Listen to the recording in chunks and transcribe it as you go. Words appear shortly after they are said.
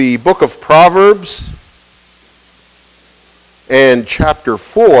the book of Proverbs and chapter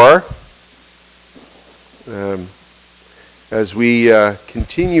 4 as we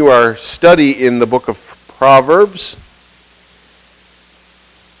continue our study in the book of Proverbs.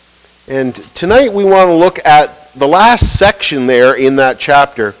 And tonight we want to look at the last section there in that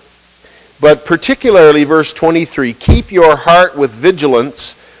chapter, but particularly verse 23. Keep your heart with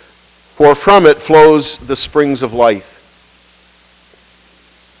vigilance, for from it flows the springs of life.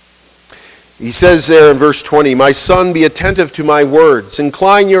 He says there in verse 20, My son, be attentive to my words.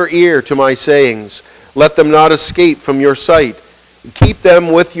 Incline your ear to my sayings. Let them not escape from your sight. Keep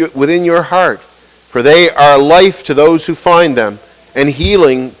them within your heart, for they are life to those who find them, and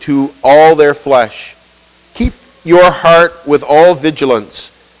healing to all their flesh. Keep your heart with all vigilance,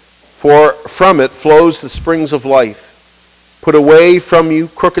 for from it flows the springs of life. Put away from you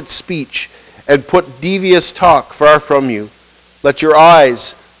crooked speech, and put devious talk far from you. Let your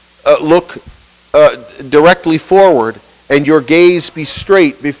eyes look directly forward, and your gaze be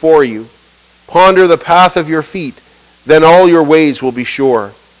straight before you. Ponder the path of your feet, then all your ways will be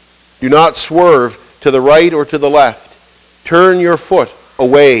sure. Do not swerve to the right or to the left. Turn your foot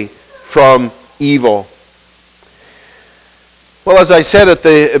away from evil. Well, as I said at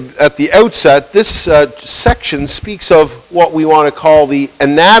the outset, this section speaks of what we want to call the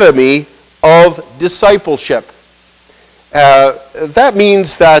anatomy of discipleship. That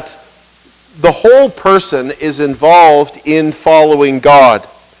means that the whole person is involved in following God.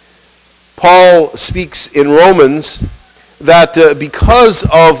 Paul speaks in Romans that because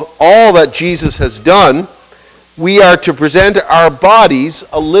of all that Jesus has done, we are to present our bodies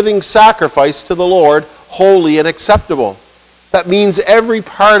a living sacrifice to the Lord, holy and acceptable. That means every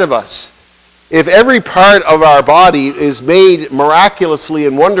part of us. If every part of our body is made miraculously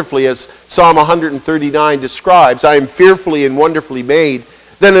and wonderfully, as Psalm 139 describes, I am fearfully and wonderfully made,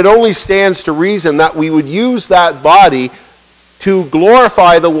 then it only stands to reason that we would use that body to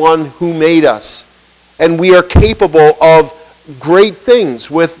glorify the one who made us. And we are capable of great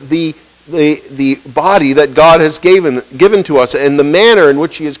things with the body that God has given to us and the manner in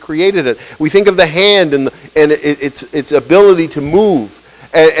which He has created it. We think of the hand and its ability to move,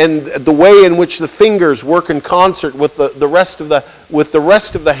 and the way in which the fingers work in concert with the rest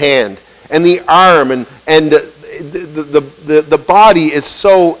of the hand, and the arm, and the body is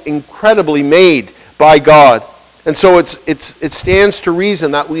so incredibly made by God. And so it stands to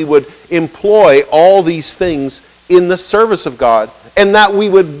reason that we would employ all these things in the service of God, and that we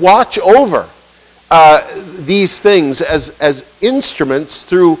would watch over these things as instruments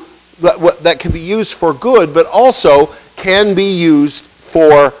through that can be used for good, but also can be used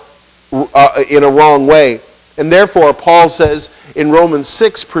for in a wrong way. And therefore, Paul says in Romans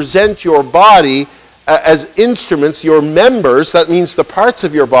 6, present your body as instruments, your members, that means the parts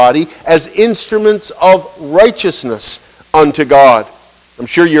of your body, as instruments of righteousness unto God. I'm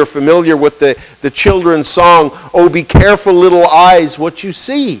sure you're familiar with the children's song, Oh, be careful, little eyes, what you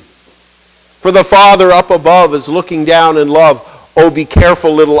see. For the Father up above is looking down in love. Oh, be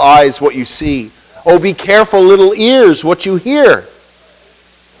careful, little eyes, what you see. Oh, be careful, little ears, what you hear.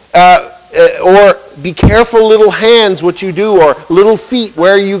 Or be careful, little hands, what you do, or little feet,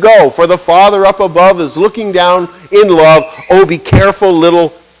 where you go. For the Father up above is looking down in love. Oh, be careful, little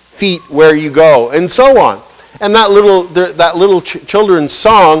feet, where you go, and so on. And that little children's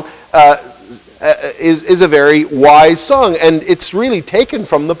song is a very wise song, and it's really taken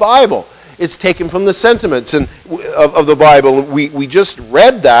from the Bible. It's taken from the sentiments of the Bible. We just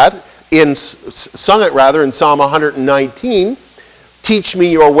read that, sung it rather, in Psalm 119. Teach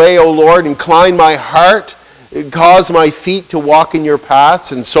me your way, O Lord, incline my heart, cause my feet to walk in your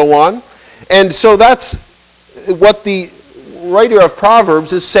paths, and so on. And so that's what the writer of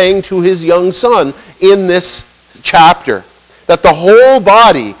Proverbs is saying to his young son in this chapter, that the whole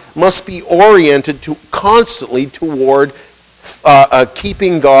body must be oriented constantly toward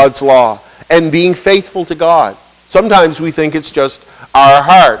keeping God's law and being faithful to God. Sometimes we think it's just our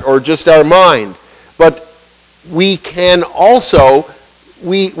heart or just our mind, but we can also,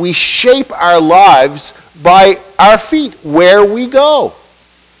 we shape our lives by our feet, where we go,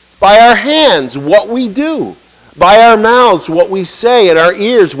 by our hands, what we do, by our mouths, what we say, and our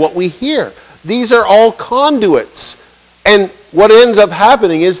ears, what we hear. These are all conduits. And what ends up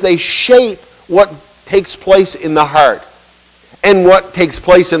happening is they shape what takes place in the heart. And what takes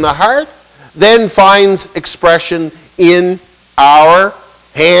place in the heart then finds expression in our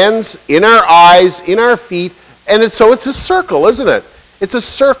hands, in our eyes, in our feet. And so it's a circle, isn't it? It's a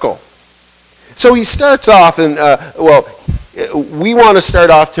circle. So he starts off, and we want to start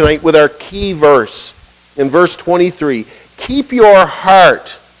off tonight with our key verse in verse 23. Keep your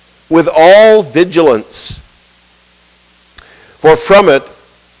heart with all vigilance. For from it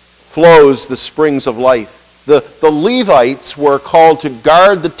flows the springs of life. The Levites were called to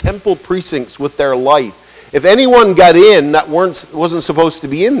guard the temple precincts with their life. If anyone got in that wasn't supposed to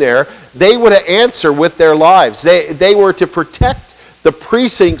be in there, they would answer with their lives. They were to protect the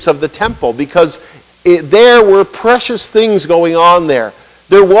precincts of the temple because there were precious things going on there.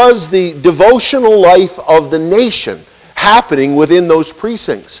 There was the devotional life of the nation happening within those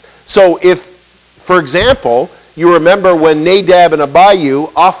precincts. So if, for example, you remember when Nadab and Abihu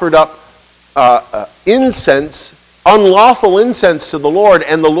offered up incense, unlawful incense to the Lord,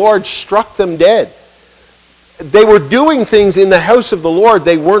 and the Lord struck them dead. They were doing things in the house of the Lord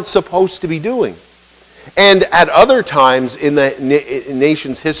they weren't supposed to be doing. And at other times in the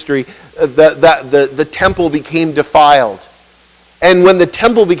nation's history, the temple became defiled. And when the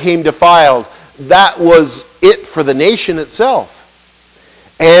temple became defiled, that was it for the nation itself.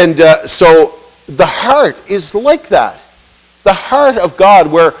 And so the heart is like that. The heart of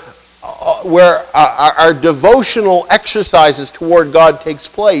God, where our devotional exercises toward God takes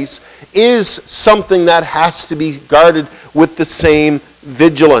place, is something that has to be guarded with the same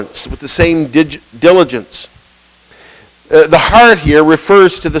vigilance, with the same diligence. The heart here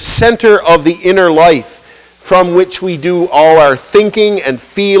refers to the center of the inner life from which we do all our thinking and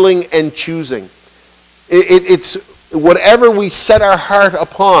feeling and choosing. It's whatever we set our heart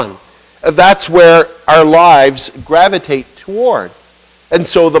upon, that's where our lives gravitate toward. And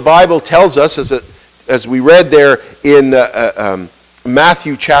so the Bible tells us, as we read there in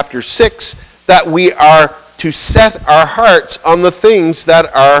Matthew chapter 6, that we are to set our hearts on the things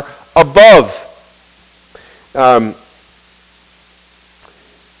that are above.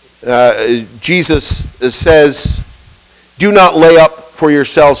 Jesus says, "Do not lay up for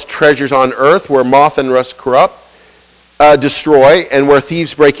yourselves treasures on earth where moth and rust corrupt, destroy, and where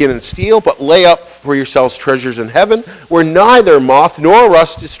thieves break in and steal, but lay up for yourselves treasures in heaven where neither moth nor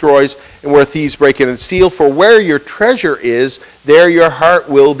rust destroys, and where thieves break in and steal. For where your treasure is, there your heart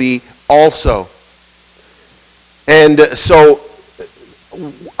will be also." And so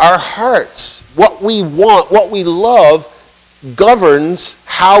our hearts, what we want, what we love, governs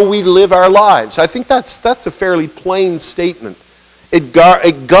how we live our lives. I think that's a fairly plain statement. It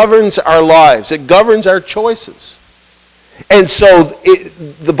governs our lives. It governs our choices. And so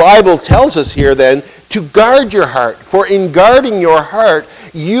the Bible tells us here then to guard your heart. For in guarding your heart,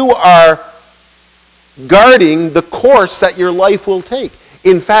 you are guarding the course that your life will take.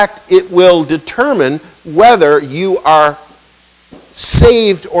 In fact, it will determine whether you are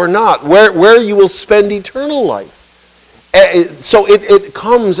saved or not, where you will spend eternal life. So it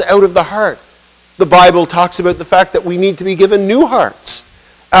comes out of the heart. The Bible talks about the fact that we need to be given new hearts,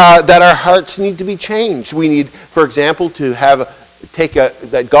 that our hearts need to be changed. We need, for example, to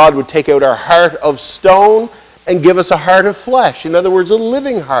that God would take out our heart of stone and give us a heart of flesh. In other words, a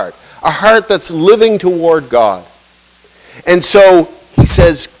living heart, a heart that's living toward God. And so he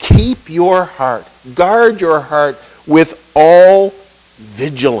says, keep your heart, guard your heart with all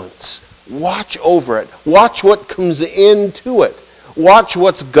vigilance. Watch over it. Watch what comes into it. Watch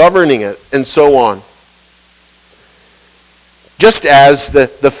what's governing it, and so on. Just as the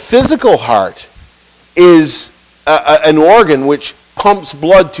physical heart is an organ which pumps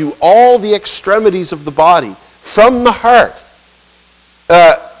blood to all the extremities of the body, from the heart,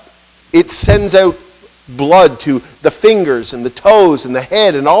 it sends out blood to the fingers and the toes and the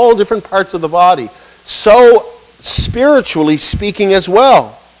head and all different parts of the body. So, spiritually speaking as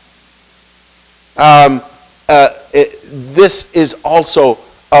well. This is also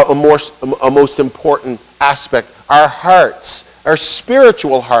a most important aspect. Our hearts, our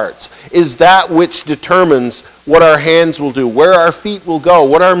spiritual hearts, is that which determines what our hands will do, where our feet will go,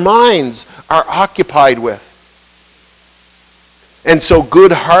 what our minds are occupied with. And so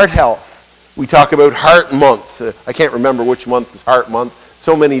good heart health. We talk about Heart Month. I can't remember which month is Heart Month.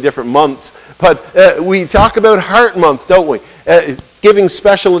 So many different months. But we talk about Heart Month, don't we? Giving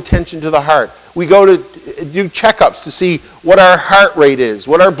special attention to the heart. We go to do checkups to see what our heart rate is,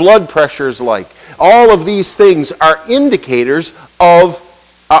 what our blood pressure is like. All of these things are indicators of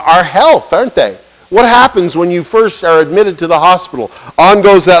our health, aren't they? What happens when you first are admitted to the hospital? On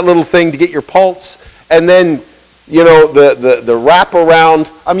goes that little thing to get your pulse, and then, you know, the wrap around,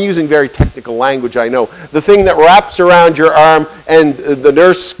 I'm using very technical language, I know. The thing that wraps around your arm and the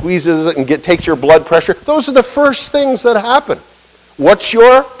nurse squeezes it and takes your blood pressure. Those are the first things that happen. What's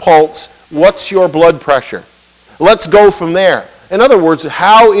your pulse? What's your blood pressure? Let's go from there. In other words,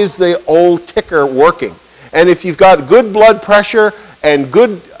 how is the old ticker working? And if you've got good blood pressure and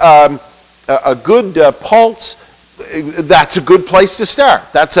a good pulse, that's a good place to start.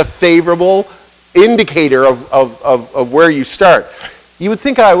 That's a favorable indicator of where you start. You would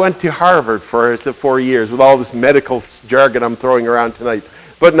think I went to Harvard for 4 years with all this medical jargon I'm throwing around tonight,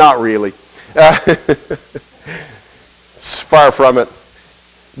 but not really. Far from it.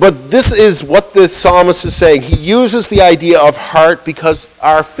 But this is what the psalmist is saying. He uses the idea of heart because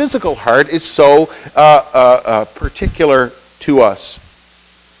our physical heart is so particular to us.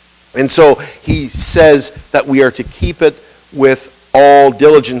 And so he says that we are to keep it with all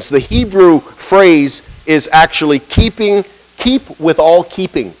diligence. The Hebrew phrase is actually keep with all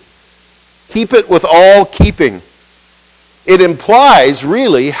keeping. Keep it with all keeping. It implies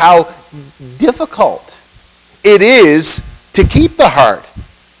really how difficult it is to keep the heart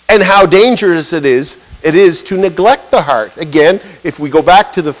and how dangerous it is to neglect the heart. Again, if we go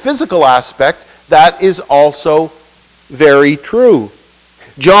back to the physical aspect, that is also very true.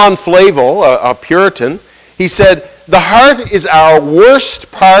 John Flavel, a Puritan, he said, "The heart is our worst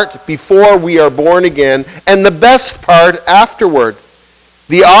part before we are born again, and the best part afterward.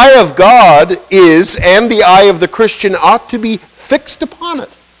 The eye of God is, and the eye of the Christian ought to be fixed upon it."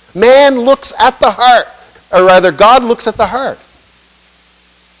 Man looks at the heart, or rather, God looks at the heart,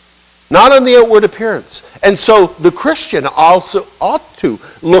 not on the outward appearance. And so the Christian also ought to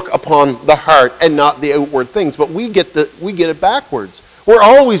look upon the heart and not the outward things. But we get it backwards. We're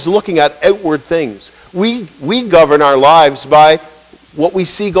always looking at outward things. We govern our lives by what we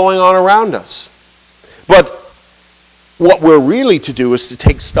see going on around us. But what we're really to do is to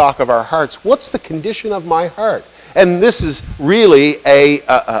take stock of our hearts. What's the condition of my heart? And this is really a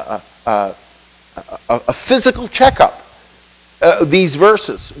physical checkup. These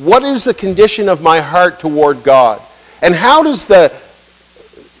verses. What is the condition of my heart toward God? And how does the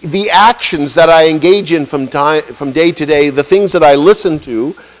actions that I engage in from day to day, the things that I listen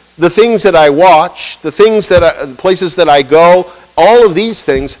to, the things that I watch, the places that I go, all of these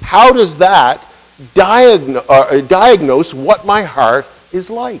things, how does that diagnose what my heart is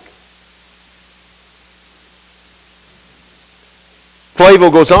like?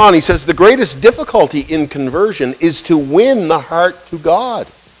 Flavel goes on, he says, the greatest difficulty in conversion is to win the heart to God.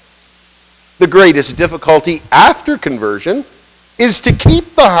 The greatest difficulty after conversion is to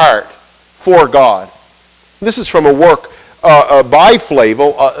keep the heart for God. This is from a work by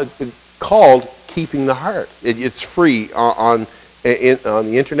Flavel called Keeping the Heart. It's free on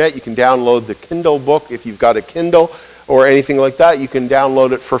the internet. You can download the Kindle book if you've got a Kindle or anything like that. You can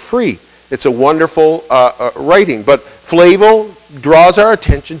download it for free. It's a wonderful writing. But Flavel draws our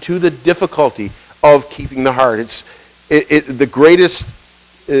attention to the difficulty of keeping the heart. The greatest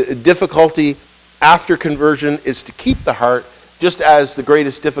difficulty after conversion is to keep the heart, just as the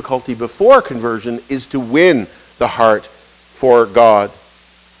greatest difficulty before conversion is to win the heart for God.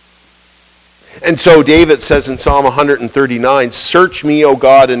 And so David says in Psalm 139, "Search me, O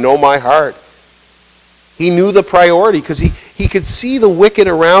God, and know my heart." He knew the priority because he could see the wicked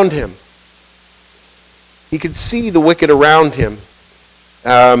around him. He could see the wicked around him.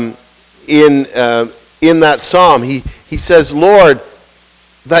 In that psalm, he says, "Lord,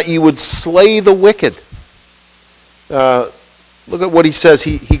 that you would slay the wicked." Look at what he says.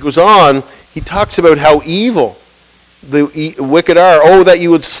 He goes on, he talks about how evil the wicked are. "Oh, that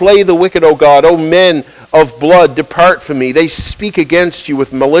you would slay the wicked, O God. O men of blood, depart from me. They speak against you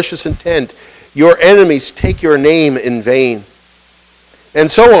with malicious intent. Your enemies take your name in vain." And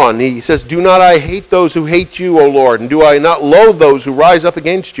so on. He says, "Do not I hate those who hate you, O Lord, and do I not loathe those who rise up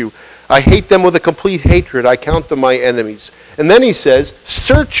against you? I hate them with a complete hatred. I count them my enemies." And then he says,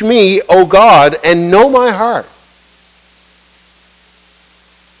 "Search me, O God, and know my heart."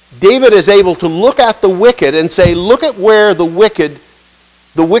 David is able to look at the wicked and say, look at where the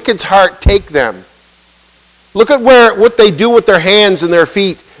wicked's heart take them. Look at what they do with their hands and their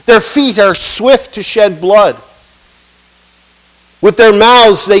feet. Their feet are swift to shed blood. With their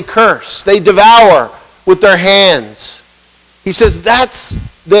mouths they curse. They devour with their hands. He says that's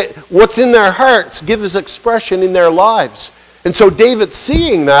what's in their hearts gives expression in their lives. And so David,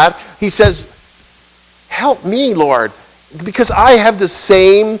 seeing that, he says, "Help me, Lord, because I have the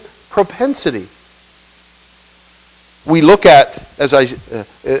same propensity." We look at, as I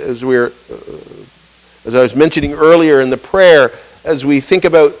was mentioning earlier in the prayer, as we think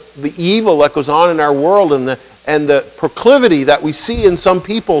about the evil that goes on in our world and the proclivity that we see in some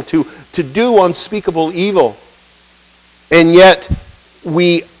people to do unspeakable evil. And yet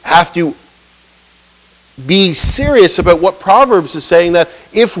we have to be serious about what Proverbs is saying, that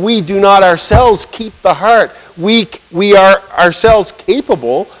if we do not ourselves keep the heart, we are ourselves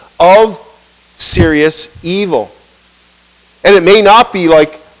capable of serious evil. And it may not be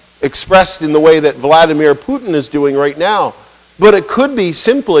like expressed in the way that Vladimir Putin is doing right now. But it could be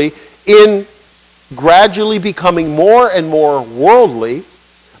simply in gradually becoming more and more worldly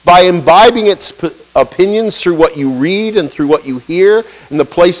by imbibing its opinions through what you read and through what you hear and the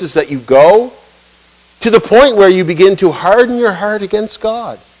places that you go, to the point where you begin to harden your heart against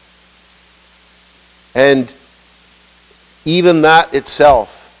God. And even that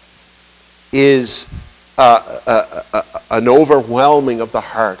itself is an overwhelming of the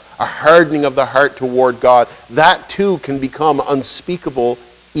heart, a hardening of the heart toward God. That too can become unspeakable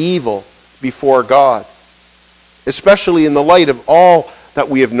evil before God, especially in the light of all that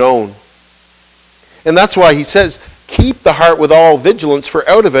we have known. And that's why he says, keep the heart with all vigilance, for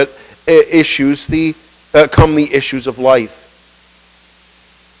out of it come the issues of life.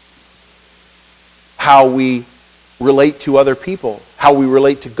 How we relate to other people, how we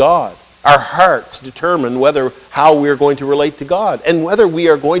relate to God. Our hearts determine how we are going to relate to God and whether we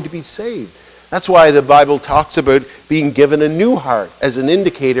are going to be saved. That's why the Bible talks about being given a new heart as an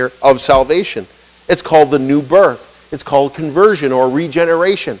indicator of salvation. It's called the new birth. It's called conversion or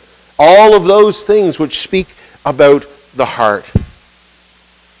regeneration. All of those things which speak about the heart.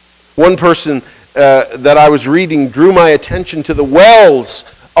 One person that I was reading drew my attention to the wells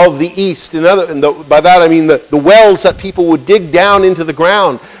of the East. By that I mean the wells that people would dig down into the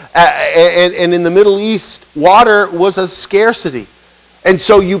ground. And in the Middle East, water was a scarcity. And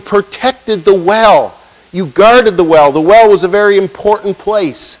so you protected the well. You guarded the well. The well was a very important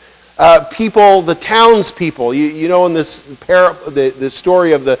place. The townspeople, you know in the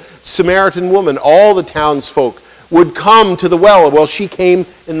story of the Samaritan woman, all the townsfolk would come to the well. Well, she came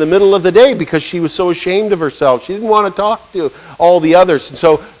in the middle of the day because she was so ashamed of herself. She didn't want to talk to all the others.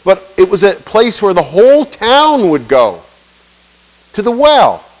 But it was a place where the whole town would go, to the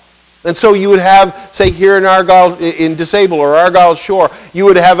well. And so you would have, say here in Argyle, in Disable or Argyle Shore, you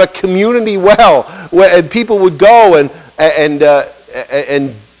would have a community well, and people would go and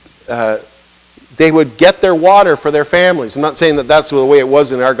they would get their water for their families. I'm not saying that that's the way it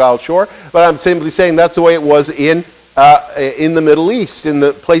was in Argyle Shore, but I'm simply saying that's the way it was in the Middle East, in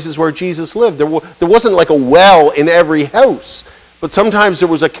the places where Jesus lived. There wasn't like a well in every house, but sometimes there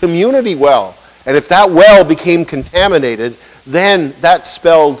was a community well. And if that well became contaminated, then that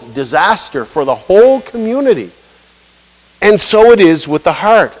spelled disaster for the whole community. And so it is with the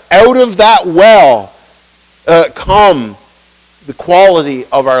heart. Out of that well come the quality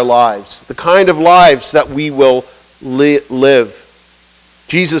of our lives, the kind of lives that we will live.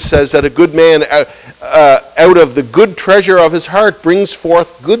 Jesus says that a good man out of the good treasure of his heart brings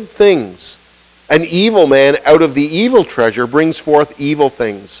forth good things. An evil man out of the evil treasure brings forth evil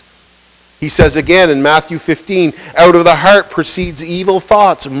things. He says again in Matthew 15, out of the heart proceeds evil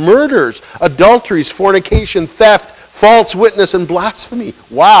thoughts, murders, adulteries, fornication, theft, false witness, and blasphemy.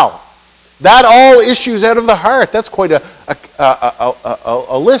 Wow. That all issues out of the heart. That's quite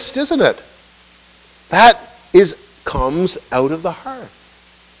a list, isn't it? That comes out of the heart.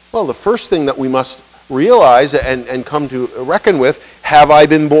 Well, the first thing that we must realize and come to reckon with, have I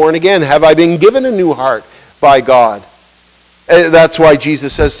been born again? Have I been given a new heart by God? That's why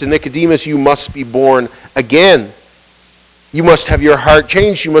Jesus says to Nicodemus, you must be born again. You must have your heart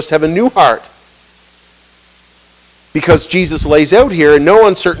changed. You must have a new heart. Because Jesus lays out here in no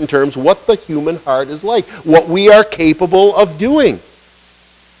uncertain terms what the human heart is like, what we are capable of doing.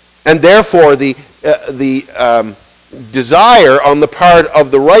 And therefore the desire on the part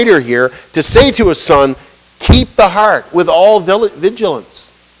of the writer here to say to his son, keep the heart with all vigilance.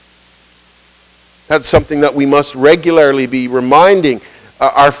 That's something that we must regularly be reminding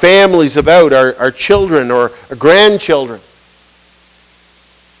our families about, our children or our grandchildren.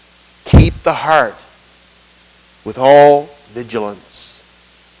 Keep the heart with all vigilance.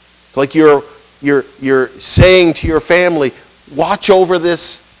 It's like you're saying to your family, watch over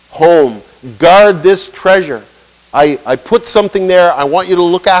this home, guard this treasure. I put something there, I want you to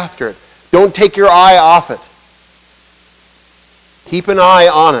look after it. Don't take your eye off it. Keep an eye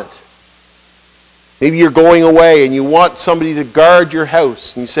on it. Maybe you're going away and you want somebody to guard your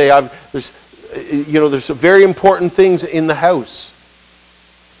house. And you say, there's some very important things in the house.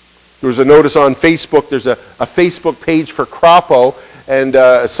 There was a notice on Facebook. There's a Facebook page for Croppo. And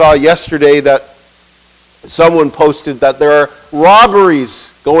I saw yesterday that someone posted that there are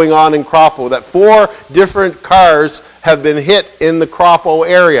robberies going on in Croppo, that 4 different cars have been hit in the Croppo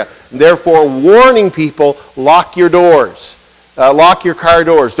area. And therefore, warning people, lock your doors. Lock your car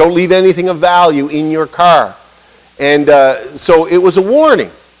doors. Don't leave anything of value in your car. And so it was a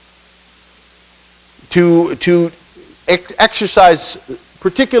warning to exercise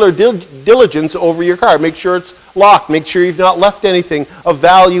particular diligence over your car. Make sure it's locked. Make sure you've not left anything of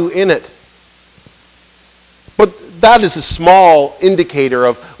value in it. But that is a small indicator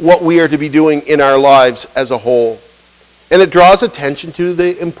of what we are to be doing in our lives as a whole. And it draws attention to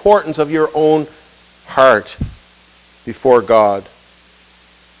the importance of your own heart before God.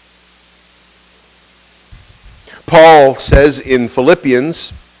 Paul says in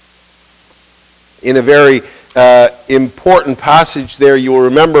Philippians, in a very important passage there, you will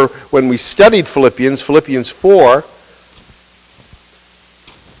remember when we studied Philippians 4,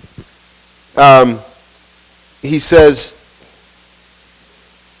 he says,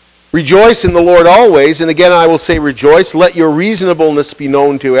 rejoice in the Lord always, and again I will say rejoice. Let your reasonableness be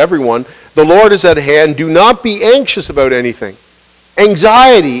known to everyone. The Lord is at hand. Do not be anxious about anything.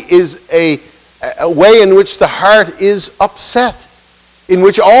 Anxiety is a way in which the heart is upset, in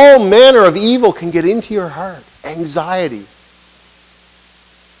which all manner of evil can get into your heart. Anxiety.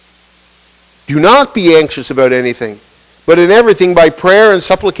 Do not be anxious about anything, but in everything by prayer and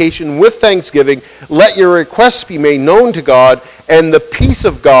supplication with thanksgiving, let your requests be made known to God, and the peace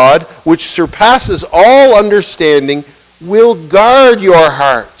of God, which surpasses all understanding, will guard your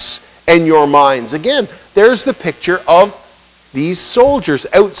hearts and your minds. Again, there's the picture of these soldiers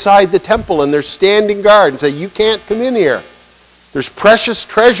outside the temple, and they're standing guard and say, you can't come in here. There's precious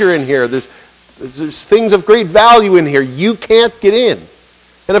treasure in here. There's things of great value in here. You can't get in.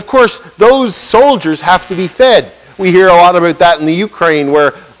 And of course, those soldiers have to be fed. We hear a lot about that in the Ukraine,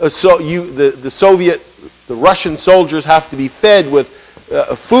 where the Russian soldiers have to be fed with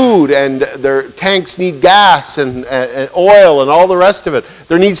food, and their tanks need gas and oil and all the rest of it.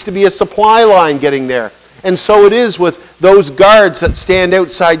 There needs to be a supply line getting there. And so it is with those guards that stand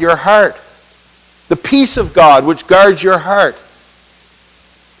outside your heart. The peace of God which guards your heart,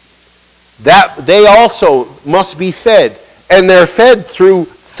 that they also must be fed. And they're fed through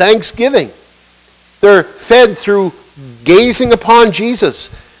thanksgiving. They're fed through gazing upon Jesus.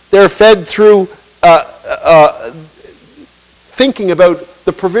 They're fed through thinking about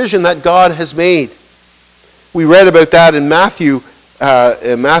the provision that God has made. We read about that in Matthew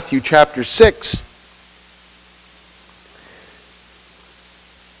chapter 6.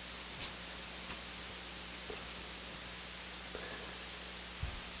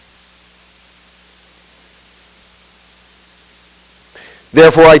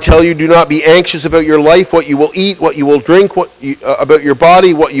 Therefore I tell you, do not be anxious about your life, what you will eat, what you will drink, about your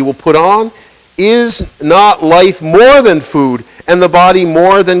body, what you will put on. Is not life more than food, and the body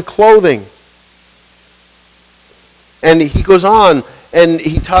more than clothing? And he goes on, and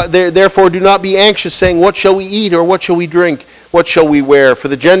therefore do not be anxious, saying, what shall we eat, or what shall we drink? What shall we wear? For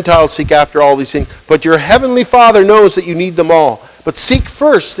the Gentiles seek after all these things. But your heavenly Father knows that you need them all. But seek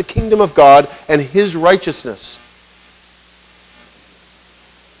first the kingdom of God and his righteousness.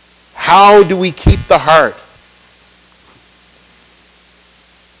 How do we keep the heart?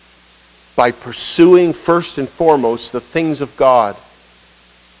 By pursuing first and foremost the things of God.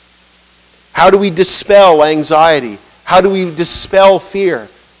 How do we dispel anxiety? How do we dispel fear?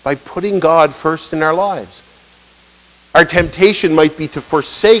 By putting God first in our lives. Our temptation might be to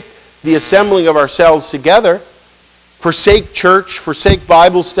forsake the assembling of ourselves together, forsake church, forsake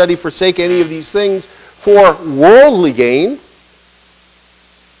Bible study, forsake any of these things for worldly gain.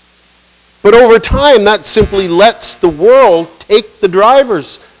 But over time, that simply lets the world take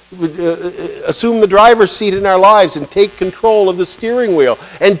assume the driver's seat in our lives and take control of the steering wheel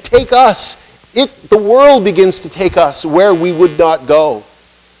and take us. The world begins to take us where we would not go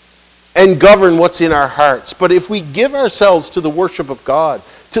and govern what's in our hearts. But if we give ourselves to the worship of God,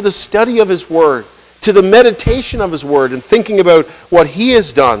 to the study of his word, to the meditation of his word, and thinking about what he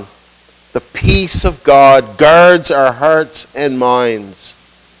has done, the peace of God guards our hearts and minds.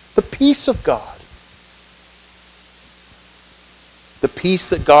 The peace of God. The peace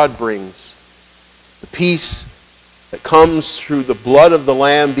that God brings. The peace that comes through the blood of the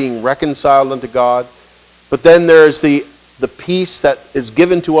Lamb being reconciled unto God. But then there's the peace that is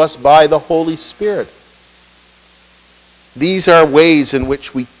given to us by the Holy Spirit. These are ways in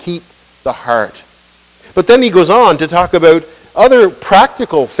which we keep the heart. But then he goes on to talk about other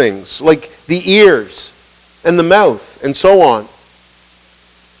practical things like the ears and the mouth and so on.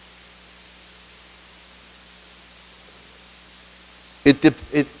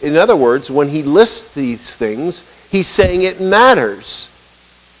 In other words, when he lists these things, he's saying it matters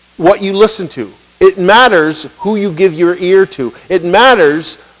what you listen to. It matters who you give your ear to. It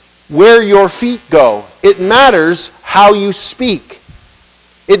matters where your feet go. It matters how you speak.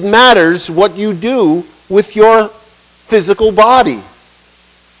 It matters what you do with your physical body.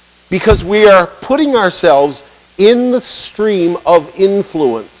 Because we are putting ourselves in the stream of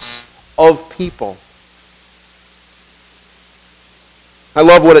influence of people. I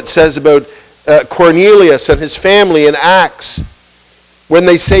love what it says about Cornelius and his family in Acts, when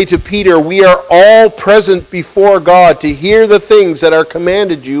they say to Peter, "We are all present before God to hear the things that are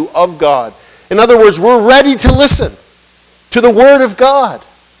commanded you of God." In other words, we're ready to listen to the Word of God.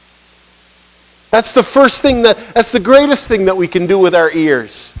 That's the first thing, that's the greatest thing that we can do with our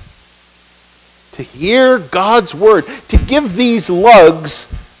ears. To hear God's Word, to give these lugs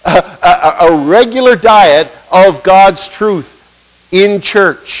a regular diet of God's truth in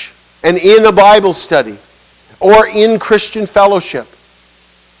church and in a Bible study or in Christian fellowship.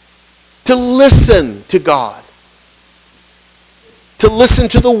 To listen to God. To listen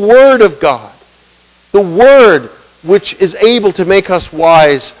to the Word of God. The Word which is able to make us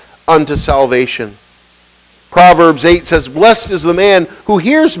wise unto salvation. Proverbs 8 says, "Blessed is the man who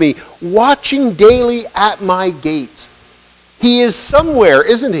hears me, watching daily at my gates." He is somewhere,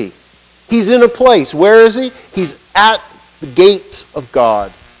 isn't he? He's in a place. Where is he? He's at the gates of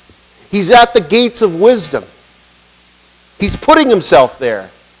God. He's at the gates of wisdom. He's putting himself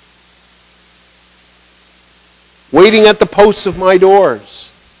there. Waiting at the posts of my doors.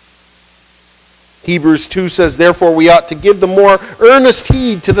 Hebrews 2 says, "Therefore we ought to give the more earnest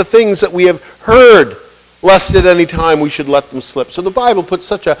heed to the things that we have heard, lest at any time we should let them slip." So the Bible puts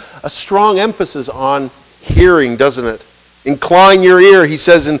such a strong emphasis on hearing, doesn't it? Incline your ear, he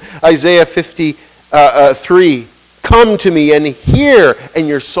says in Isaiah 53, "Come to me and hear, and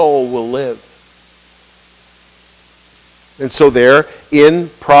your soul will live." And so there in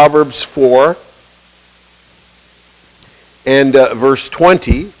Proverbs 4 and verse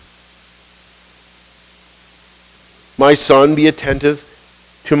 20, "My son, be attentive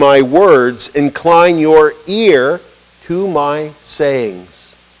to my words, incline your ear to my sayings."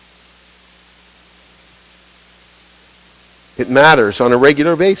 It matters on a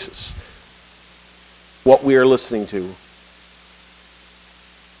regular basis what we are listening to.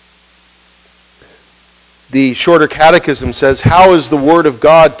 The Shorter Catechism says, how is the Word of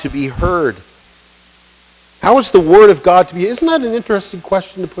God to be heard? How is the Word of God to be? Isn't that an interesting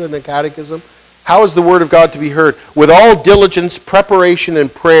question to put in the Catechism? How is the Word of God to be heard? With all diligence, preparation,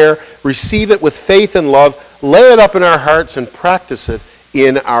 and prayer, receive it with faith and love, lay it up in our hearts, and practice it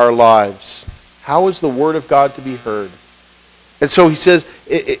in our lives. How is the Word of God to be heard? And so he says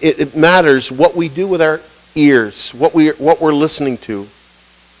it matters what we do with our ears, what we're listening to.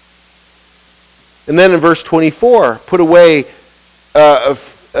 And then in verse 24, "Put away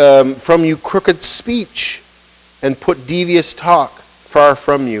from you crooked speech, and put devious talk far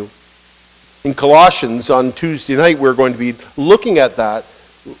from you." In Colossians on Tuesday night, we're going to be looking at that,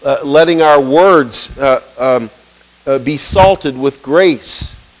 letting our words be salted with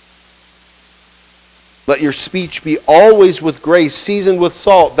grace. Let your speech be always with grace, seasoned with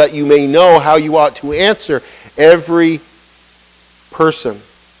salt, that you may know how you ought to answer every person,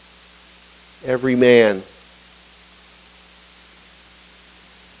 every man.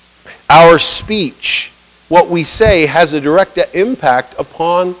 Our speech, what we say, has a direct impact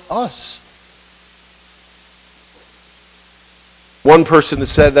upon us. One person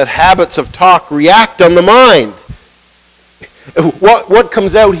has said that habits of talk react on the mind. What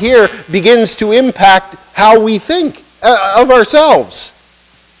comes out here begins to impact how we think of ourselves.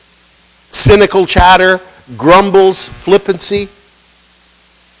 Cynical chatter, grumbles, flippancy.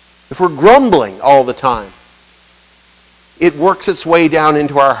 If we're grumbling all the time, it works its way down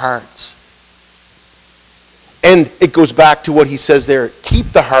into our hearts. And it goes back to what he says there,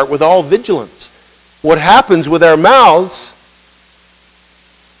 keep the heart with all vigilance. What happens with our mouths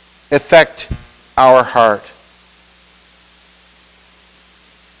affect our heart.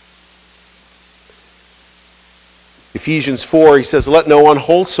 Ephesians 4, he says, "Let no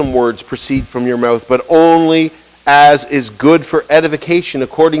unwholesome words proceed from your mouth, but only as is good for edification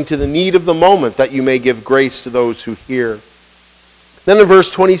according to the need of the moment, that you may give grace to those who hear." Then in verse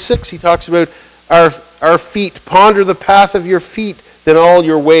 26, he talks about our feet. "Ponder the path of your feet, then all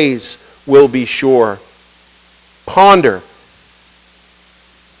your ways will be sure." Ponder.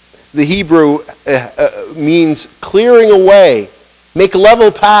 The Hebrew means clearing away. Make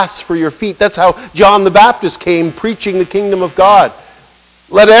level paths for your feet. That's how John the Baptist came preaching the kingdom of God.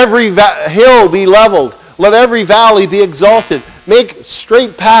 Let every hill be leveled. Let every valley be exalted. Make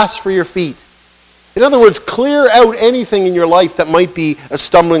straight paths for your feet. In other words, clear out anything in your life that might be a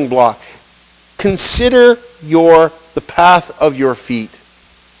stumbling block. Consider the path of your feet.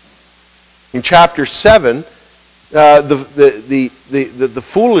 In chapter 7, the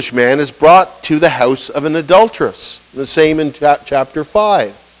foolish man is brought to the house of an adulteress. The same in chapter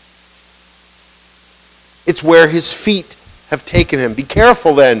 5. It's where his feet have taken him. Be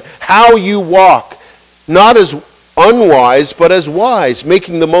careful then how you walk, not as unwise, but as wise,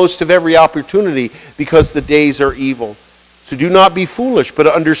 making the most of every opportunity, because the days are evil. So do not be foolish, but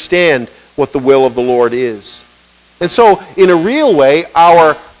understand what the will of the Lord is. And so, in a real way,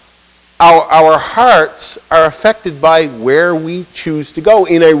 our hearts are affected by where we choose to go.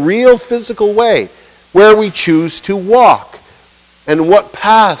 In a real physical way, where we choose to walk. And what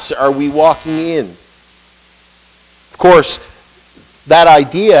paths are we walking in? Of course, that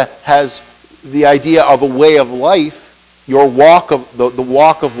idea has the idea of a way of life, your walk of the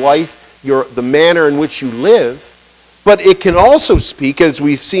walk of life, the manner in which you live. But it can also speak, as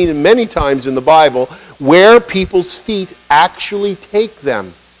we've seen many times in the Bible, where people's feet actually take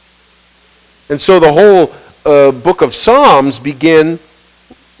them. And so the whole book of Psalms begin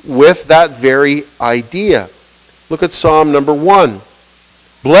with that very idea. Look at Psalm number 1.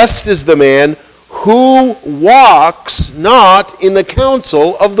 Blessed is the man who walks not in the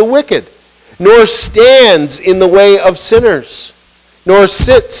counsel of the wicked, nor stands in the way of sinners, nor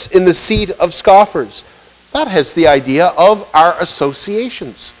sits in the seat of scoffers. That has the idea of our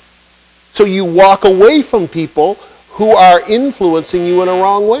associations. So you walk away from people who are influencing you in a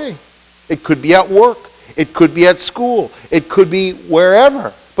wrong way. It could be at work. It could be at school. It could be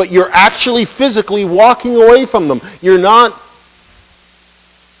wherever. But you're actually physically walking away from them. You're not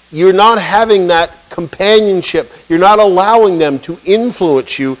having that companionship. You're not allowing them to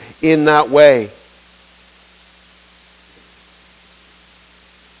influence you in that way.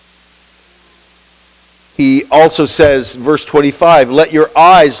 He also says, verse 25, let your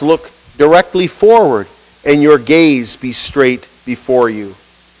eyes look directly forward and your gaze be straight before you.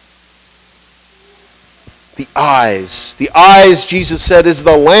 The eyes, Jesus said, is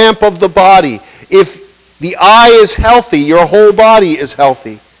the lamp of the body. If the eye is healthy, your whole body is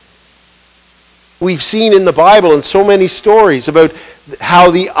healthy. We've seen in the Bible in so many stories about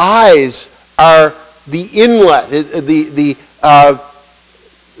how the eyes are the inlet, the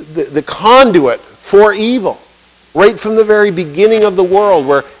conduit for evil. Right from the very beginning of the world,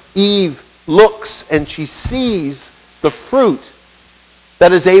 where Eve looks and she sees the fruit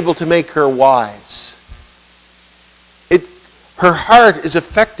that is able to make her wise. Her heart is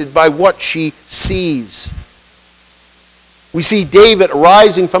affected by what she sees. We see David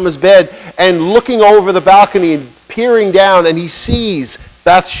rising from his bed and looking over the balcony and peering down, and he sees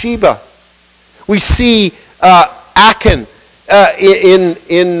Bathsheba. We see Achan in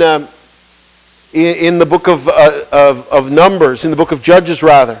the book of Numbers, in the book of Judges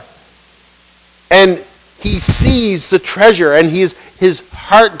rather. And he sees the treasure, and his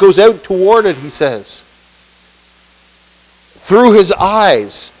heart goes out toward it, he says. Through his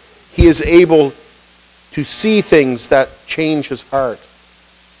eyes, he is able to see things that change his heart.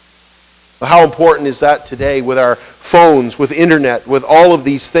 How important is that today with our phones, with internet, with all of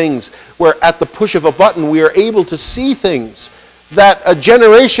these things, where at the push of a button we are able to see things that a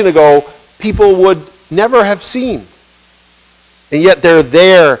generation ago people would never have seen. And yet they're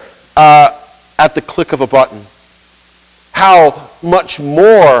there at the click of a button. How much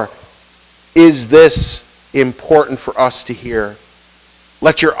more is this important for us to hear?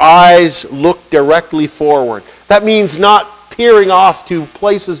 Let your eyes look directly forward. That means not peering off to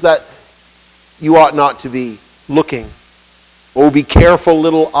places that you ought not to be looking. Oh, be careful,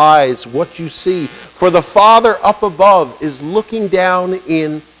 little eyes, what you see. For the Father up above is looking down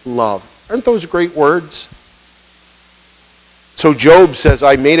in love. Aren't those great words? So Job says,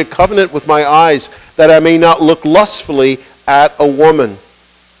 I made a covenant with my eyes that I may not look lustfully at a woman.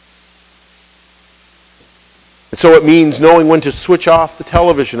 And so it means knowing when to switch off the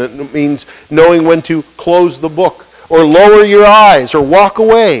television. It means knowing when to close the book or lower your eyes or walk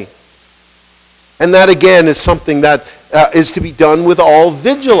away. And that again is something that is to be done with all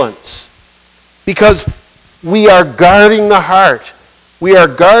vigilance. Because we are guarding the heart. We are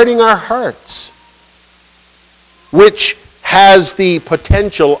guarding our hearts, which has the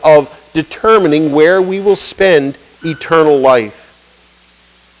potential of determining where we will spend eternal life.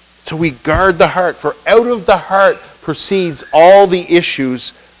 So we guard the heart, for out of the heart proceeds all the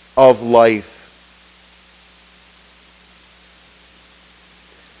issues of life.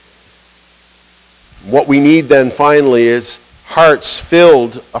 What we need then finally is hearts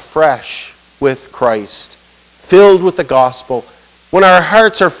filled afresh with Christ, filled with the gospel. When our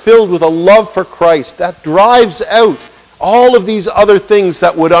hearts are filled with a love for Christ, that drives out all of these other things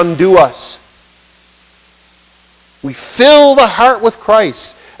that would undo us. We fill the heart with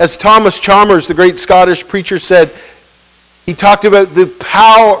Christ. As Thomas Chalmers, the great Scottish preacher, said, he talked about the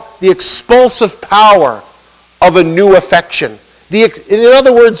power, the expulsive power of a new affection. In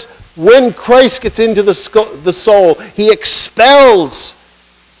other words, when Christ gets into the soul, he expels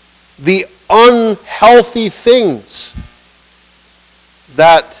the unhealthy things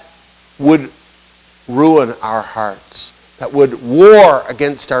that would ruin our hearts, that would war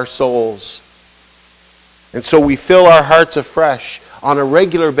against our souls. And so we fill our hearts afresh on a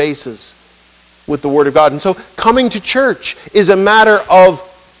regular basis with the Word of God. And so coming to church is a matter of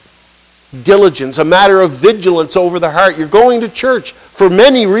diligence, a matter of vigilance over the heart. You're going to church for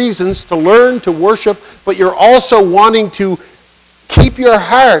many reasons, to learn, to worship, but you're also wanting to keep your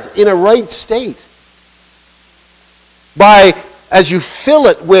heart in a right state. As you fill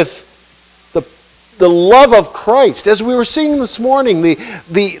it with the love of Christ, as we were seeing this morning,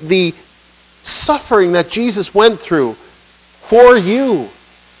 the suffering that Jesus went through for you.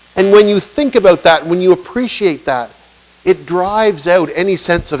 And when you think about that, when you appreciate that, it drives out any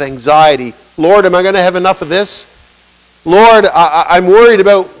sense of anxiety. Lord, am I going to have enough of this? Lord, I'm worried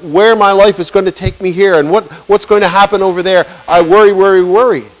about where my life is going to take me here and what's going to happen over there. I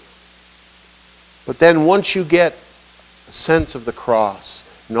worry. But then once you get a sense of the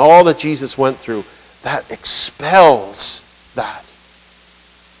cross and all that Jesus went through, that expels that.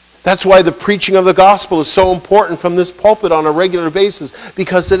 That's why the preaching of the gospel is so important from this pulpit on a regular basis,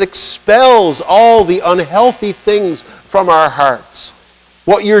 because it expels all the unhealthy things from our hearts.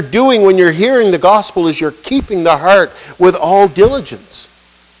 What you're doing when you're hearing the gospel is you're keeping the heart with all diligence.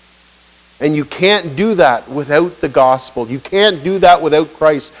 And you can't do that without the gospel. You can't do that without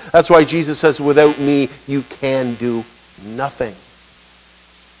Christ. That's why Jesus says, without me, you can do nothing.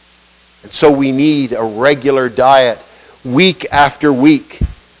 And so we need a regular diet, week after week,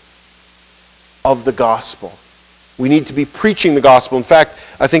 of the gospel. We need to be preaching the gospel. In fact,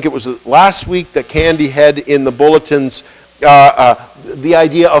 I think it was last week that Candy had in the bulletins the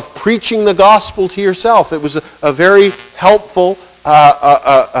idea of preaching the gospel to yourself. It was a very helpful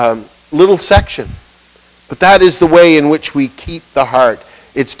little section. But that is the way in which we keep the heart.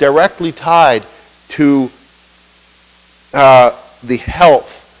 It's directly tied to the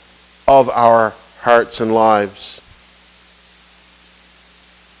health of our hearts and lives.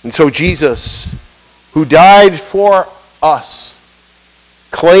 And so Jesus, who died for us,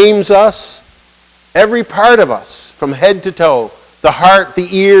 claims us, every part of us, from head to toe, the heart, the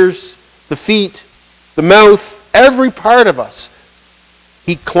ears, the feet, the mouth, every part of us.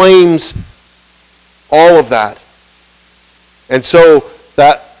 He claims all of that. And so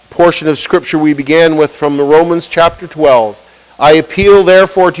that portion of Scripture we began with from Romans chapter 12. I appeal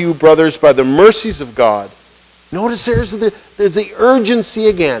therefore to you, brothers, by the mercies of God. Notice there's the urgency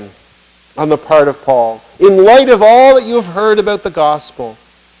again on the part of Paul. In light of all that you have heard about the gospel,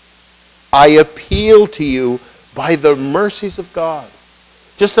 I appeal to you by the mercies of God.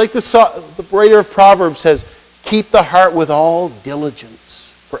 Just like the writer of Proverbs says, keep the heart with all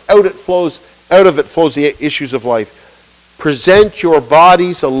diligence, for out of it flows the issues of life. Present your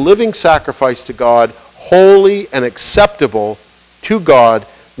bodies a living sacrifice to God, holy and acceptable to God,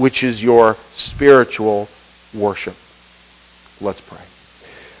 which is your spiritual worship. Let's pray.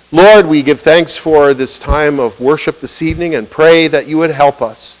 Lord, we give thanks for this time of worship this evening and pray that you would help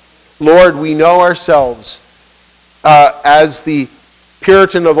us. Lord, we know ourselves, as the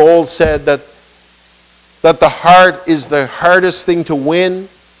Puritan of old said, that the heart is the hardest thing to win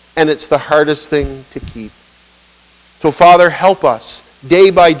and it's the hardest thing to keep. So, Father, help us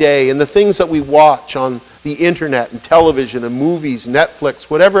day by day in the things that we watch on the internet and television and movies, Netflix,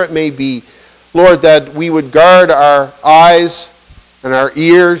 whatever it may be. Lord, that we would guard our eyes and our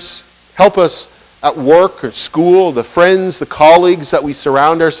ears. Help us at work or school, the friends, the colleagues that we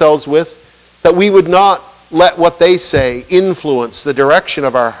surround ourselves with, that we would not let what they say influence the direction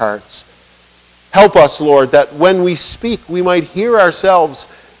of our hearts. Help us, Lord, that when we speak, we might hear ourselves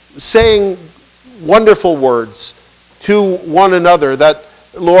saying wonderful words to one another, that,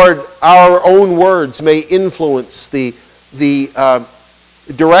 Lord, our own words may influence the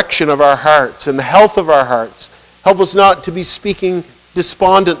direction of our hearts and the health of our hearts. Help us not to be speaking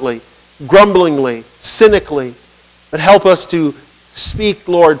despondently, grumblingly, cynically, but help us to speak,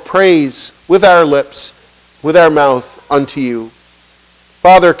 Lord, praise with our lips, with our mouth unto you.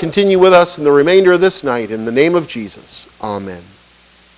 Father, continue with us in the remainder of this night. In the name of Jesus, amen.